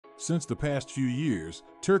Since the past few years,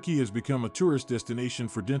 Turkey has become a tourist destination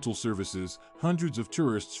for dental services. Hundreds of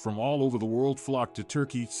tourists from all over the world flock to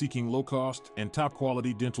Turkey seeking low-cost and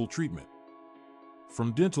top-quality dental treatment.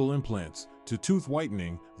 From dental implants to tooth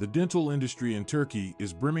whitening, the dental industry in Turkey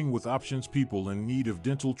is brimming with options for people in need of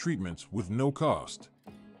dental treatments with no cost.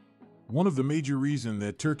 One of the major reasons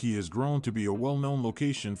that Turkey has grown to be a well-known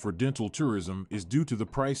location for dental tourism is due to the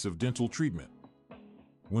price of dental treatment.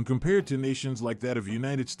 When compared to nations like that of the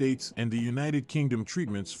United States and the United Kingdom,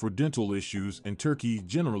 treatments for dental issues in Turkey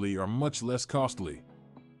generally are much less costly.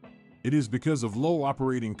 It is because of low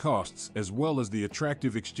operating costs as well as the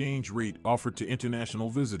attractive exchange rate offered to international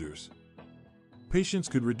visitors. Patients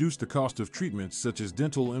could reduce the cost of treatments such as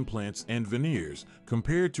dental implants and veneers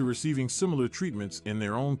compared to receiving similar treatments in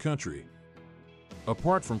their own country.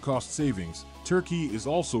 Apart from cost savings, Turkey is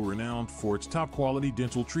also renowned for its top-quality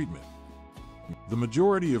dental treatment. The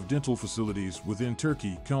majority of dental facilities within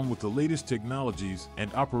Turkey come with the latest technologies and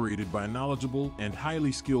operated by knowledgeable and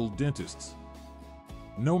highly skilled dentists.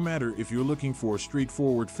 No matter if you're looking for a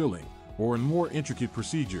straightforward filling or a more intricate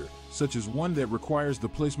procedure, such as one that requires the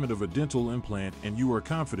placement of a dental implant, and you are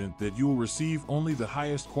confident that you will receive only the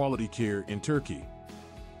highest quality care in Turkey.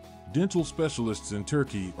 Dental specialists in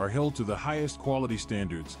Turkey are held to the highest quality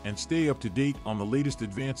standards and stay up to date on the latest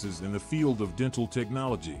advances in the field of dental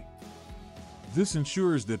technology. This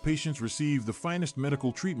ensures that patients receive the finest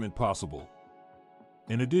medical treatment possible.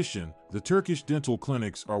 In addition, the Turkish dental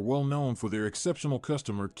clinics are well known for their exceptional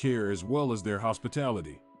customer care as well as their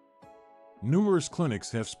hospitality. Numerous clinics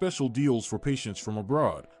have special deals for patients from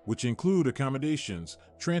abroad, which include accommodations,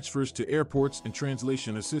 transfers to airports, and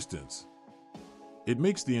translation assistance. It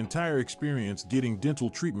makes the entire experience getting dental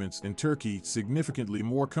treatments in Turkey significantly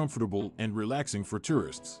more comfortable and relaxing for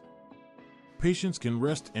tourists. Patients can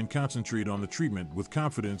rest and concentrate on the treatment with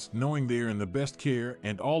confidence, knowing they are in the best care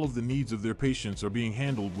and all of the needs of their patients are being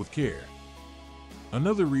handled with care.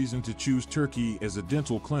 Another reason to choose Turkey as a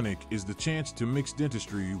dental clinic is the chance to mix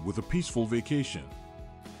dentistry with a peaceful vacation.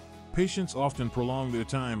 Patients often prolong their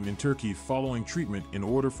time in Turkey following treatment in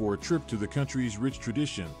order for a trip to the country's rich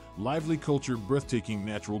tradition, lively culture, breathtaking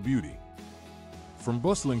natural beauty. From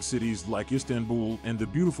bustling cities like Istanbul and the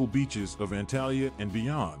beautiful beaches of Antalya and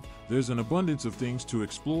beyond, there's an abundance of things to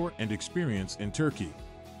explore and experience in Turkey.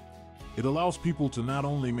 It allows people to not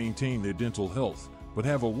only maintain their dental health, but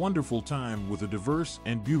have a wonderful time with a diverse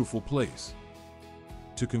and beautiful place.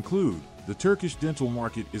 To conclude, the Turkish dental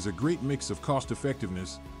market is a great mix of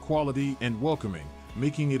cost-effectiveness, quality, and welcoming,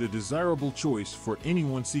 making it a desirable choice for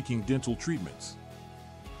anyone seeking dental treatments.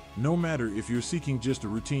 No matter if you're seeking just a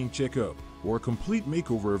routine checkup or a complete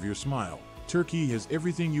makeover of your smile, Turkey has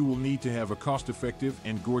everything you will need to have a cost-effective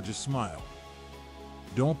and gorgeous smile.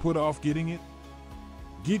 Don't put off getting it.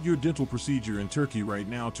 Get your dental procedure in Turkey right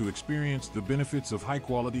now to experience the benefits of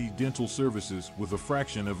high-quality dental services with a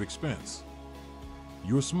fraction of expense.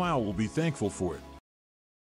 Your smile will be thankful for it.